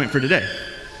that's not the point for today.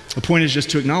 The point is just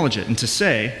to acknowledge it and to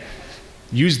say,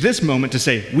 use this moment to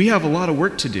say, we have a lot of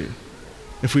work to do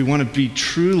if we want to be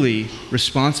truly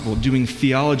responsible, doing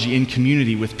theology in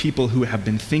community with people who have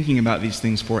been thinking about these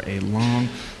things for a long,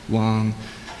 long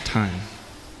time,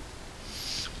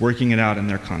 working it out in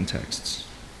their contexts.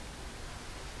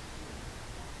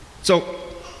 So,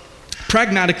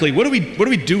 pragmatically, what do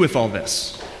we do with all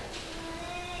this?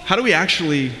 How do we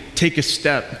actually take a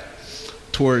step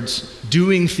towards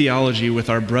doing theology with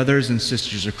our brothers and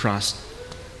sisters across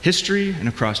history and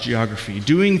across geography,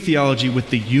 doing theology with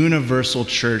the universal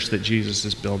church that Jesus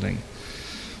is building?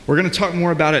 We're going to talk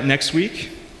more about it next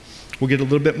week. We'll get a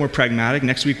little bit more pragmatic.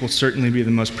 Next week will certainly be the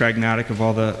most pragmatic of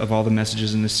all the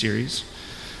messages in this series.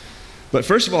 But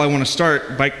first of all, I want to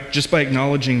start by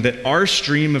acknowledging that our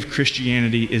stream of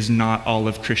Christianity is not all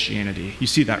of Christianity. You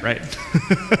see that, right?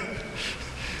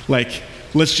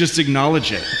 Let's just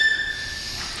acknowledge it.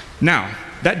 Now,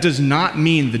 that does not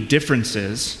mean the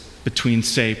differences between,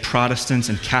 say, Protestants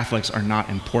and Catholics are not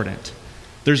important.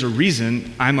 There's a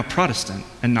reason I'm a Protestant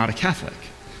and not a Catholic.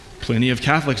 Plenty of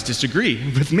Catholics disagree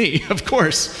with me, of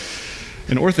course,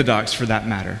 and Orthodox for that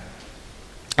matter.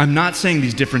 I'm not saying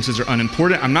these differences are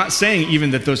unimportant. I'm not saying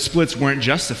even that those splits weren't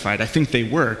justified. I think they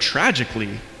were.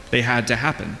 Tragically, they had to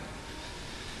happen.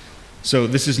 So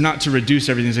this is not to reduce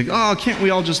everything. It's like, oh, can't we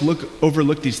all just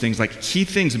overlook these things? Like, key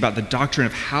things about the doctrine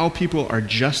of how people are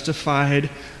justified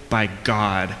by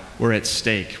God were at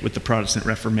stake with the Protestant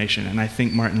Reformation. And I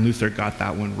think Martin Luther got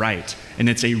that one right. And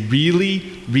it's a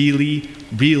really, really,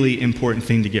 really important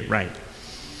thing to get right.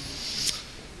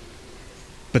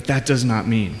 But that does not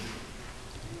mean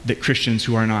that Christians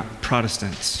who are not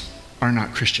Protestants are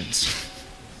not Christians.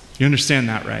 You understand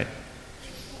that, right?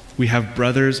 We have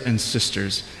brothers and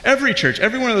sisters. Every church,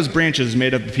 every one of those branches is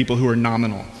made up of people who are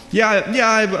nominal. Yeah,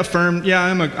 I've affirmed, yeah,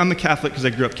 I'm a Catholic because I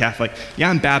grew up Catholic.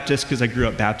 Yeah, I'm Baptist because I grew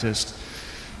up Baptist.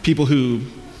 People who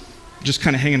just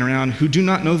kind of hanging around who do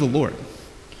not know the Lord,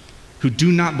 who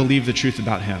do not believe the truth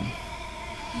about him.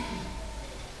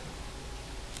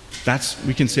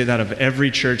 We can say that of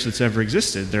every church that's ever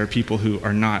existed. There are people who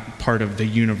are not part of the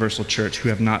universal church, who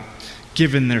have not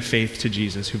given their faith to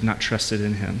Jesus, who have not trusted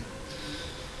in him.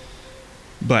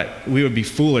 But we would be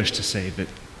foolish to say that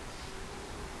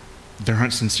there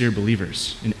aren't sincere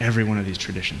believers in every one of these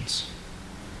traditions.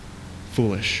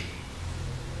 Foolish.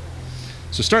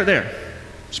 So start there.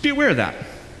 Just be aware of that.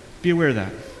 Be aware of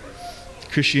that.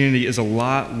 Christianity is a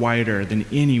lot wider than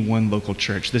any one local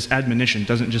church. This admonition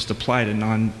doesn't just apply to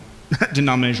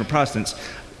non-denominational Protestants.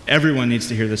 Everyone needs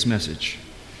to hear this message.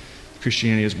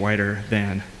 Christianity is wider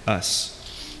than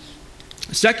us.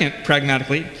 Second,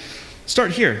 pragmatically,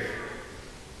 start here.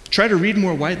 Try to read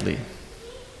more widely.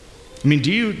 I mean,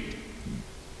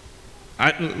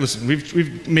 listen,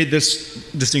 we've made this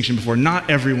distinction before. Not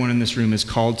everyone in this room is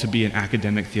called to be an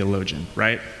academic theologian,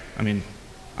 right? I mean,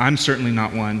 I'm certainly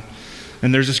not one.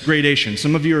 And there's this gradation.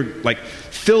 Some of you are like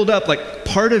filled up, like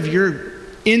part of your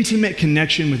intimate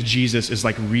connection with Jesus is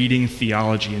like reading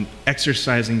theology and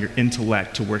exercising your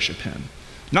intellect to worship him.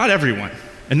 Not everyone.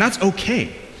 And that's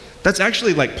okay. That's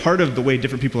actually like part of the way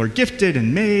different people are gifted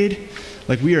and made.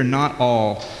 Like we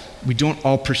don't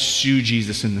all pursue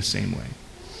Jesus in the same way.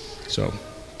 So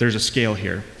there's a scale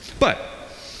here. But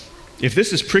if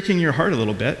this is pricking your heart a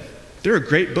little bit, there are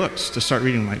great books to start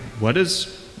reading, like what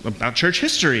is about church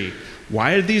history?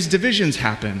 Why did these divisions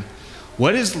happen?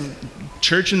 What is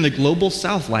church in the global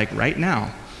south like right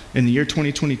now in the year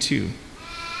 2022?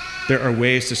 There are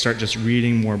ways to start just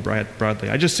reading more broadly.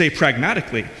 I just say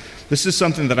pragmatically, this is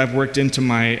something that I've worked into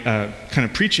my kind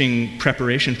of preaching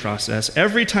preparation process.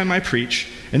 Every time I preach,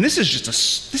 and this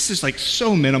is like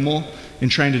so minimal in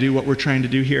trying to do what we're trying to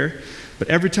do here, but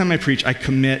every time I preach, I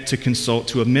commit to consult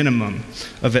to a minimum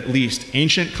of at least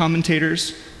ancient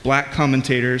commentators, black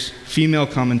commentators, female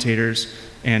commentators,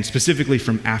 and specifically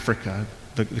from Africa,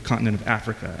 the continent of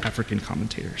Africa, African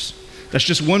commentators. That's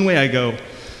just one way I go.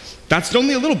 That's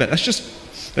only a little bit. That's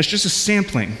just a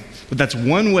sampling. But that's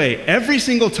one way. Every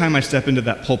single time I step into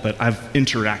that pulpit, I've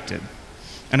interacted.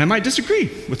 And I might disagree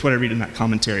with what I read in that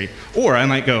commentary. Or I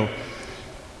might go,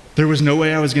 there was no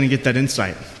way I was going to get that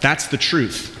insight. That's the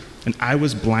truth. And I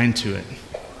was blind to it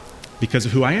because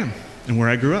of who I am and where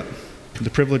I grew up, the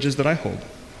privileges that I hold.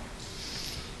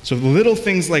 So little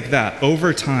things like that,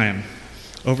 over time,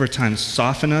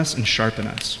 soften us and sharpen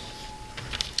us.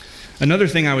 Another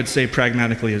thing I would say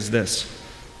pragmatically is this.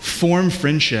 Form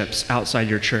friendships outside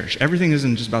your church. Everything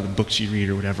isn't just about the books you read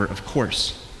or whatever, of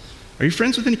course. Are you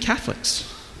friends with any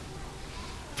Catholics?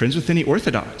 Friends with any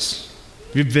Orthodox?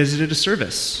 Have you visited a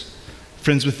service?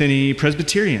 Friends with any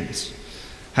Presbyterians?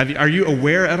 Are you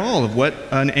aware at all of what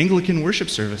an Anglican worship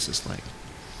service is like?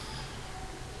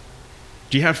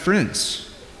 Do you have friends?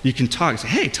 You can talk, say,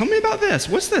 hey, tell me about this.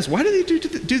 What's this? Why do they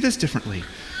do this differently?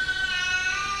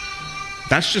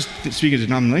 That's just, speaking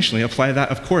denominationally, apply that,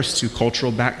 of course, to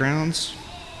cultural backgrounds,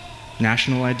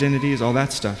 national identities, all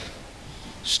that stuff.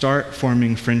 Start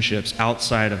forming friendships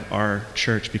outside of our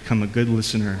church. Become a good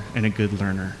listener and a good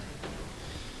learner.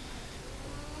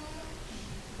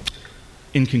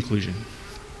 In conclusion,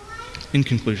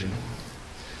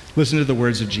 listen to the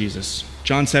words of Jesus.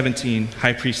 John 17,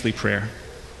 high priestly prayer.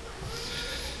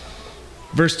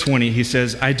 Verse 20, he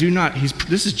says,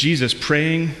 this is Jesus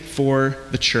praying for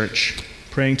the church,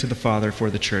 praying to the Father for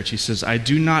the church. He says, I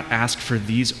do not ask for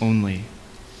these only,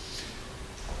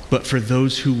 but for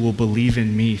those who will believe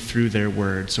in me through their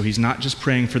word. So he's not just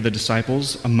praying for the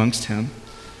disciples amongst him,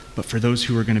 but for those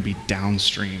who are going to be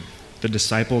downstream, the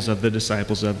disciples of the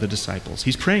disciples of the disciples.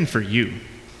 He's praying for you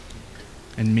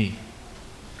and me.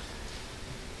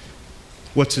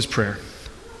 What's his prayer?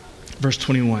 Verse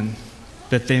 21.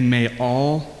 That they may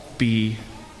all be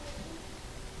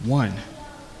one.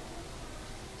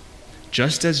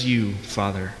 Just as you,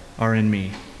 Father, are in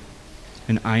me,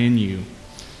 and I in you,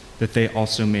 that they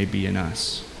also may be in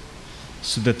us,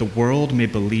 so that the world may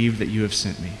believe that you have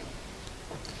sent me.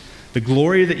 The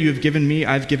glory that you have given me,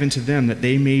 I've given to them, that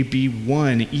they may be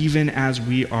one, even as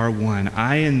we are one.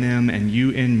 I in them and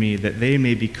you in me, that they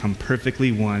may become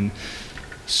perfectly one,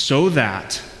 so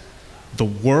that the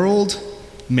world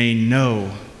may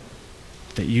know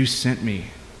that you sent me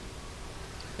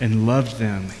and loved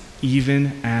them even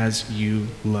as you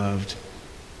loved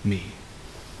me.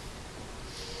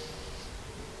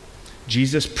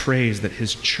 Jesus prays that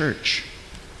his church,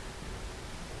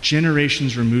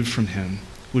 generations removed from him,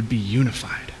 would be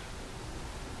unified,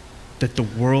 that the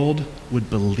world would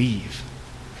believe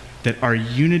that our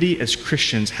unity as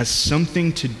Christians has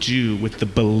something to do with the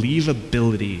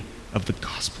believability of the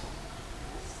gospel.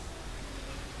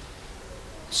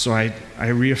 So I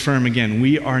reaffirm again,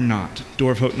 we are not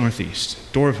Door of Hope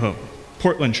Northeast, Door of Hope,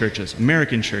 Portland churches,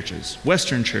 American churches,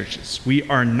 Western churches. We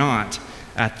are not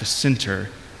at the center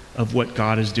of what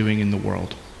God is doing in the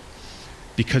world,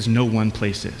 because no one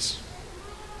place is.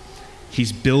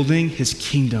 He's building his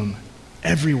kingdom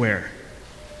everywhere.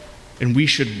 And we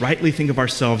should rightly think of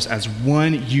ourselves as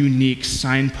one unique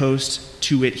signpost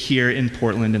to it here in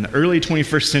Portland in the early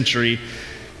 21st century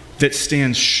that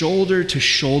stands shoulder to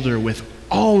shoulder with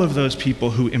all of those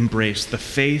people who embrace the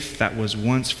faith that was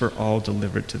once for all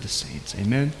delivered to the saints.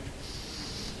 Amen?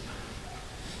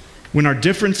 When our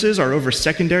differences are over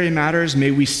secondary matters,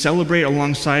 may we celebrate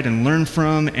alongside and learn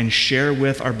from and share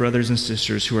with our brothers and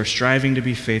sisters who are striving to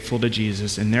be faithful to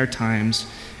Jesus in their times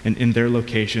and in their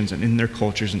locations and in their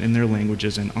cultures and in their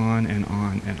languages and on and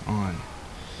on and on.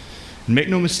 And make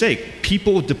no mistake,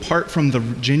 people depart from the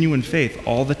genuine faith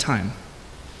all the time.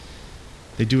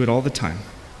 They do it all the time.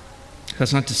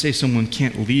 That's not to say someone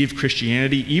can't leave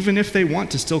Christianity even if they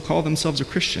want to still call themselves a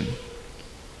Christian.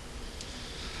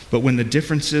 But when the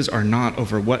differences are not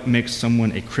over what makes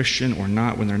someone a Christian or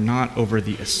not, when they're not over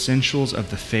the essentials of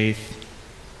the faith,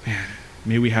 man,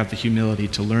 may we have the humility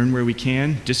to learn where we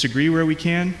can, disagree where we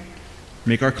can,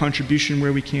 make our contribution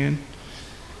where we can,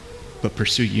 but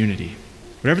pursue unity.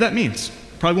 Whatever that means.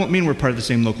 Probably won't mean we're part of the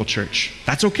same local church.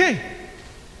 That's okay.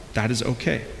 That is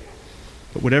okay.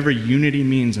 But whatever unity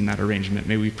means in that arrangement,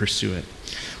 may we pursue it.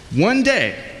 One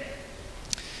day,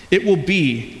 it will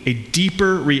be a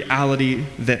deeper reality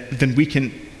than we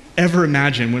can ever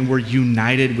imagine when we're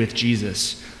united with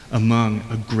Jesus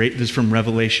among this is from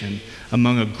Revelation,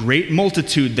 among a great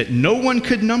multitude that no one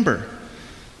could number,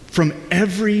 from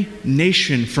every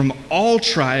nation, from all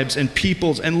tribes and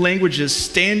peoples and languages,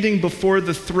 standing before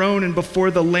the throne and before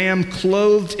the Lamb,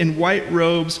 clothed in white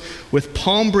robes, with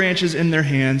palm branches in their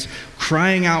hands,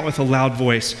 crying out with a loud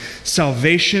voice,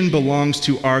 "Salvation belongs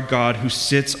to our God who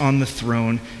sits on the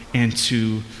throne and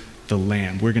to the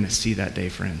Lamb." We're going to see that day,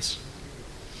 friends.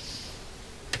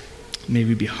 May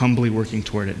we be humbly working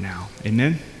toward it now.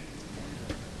 Amen?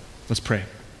 Let's pray.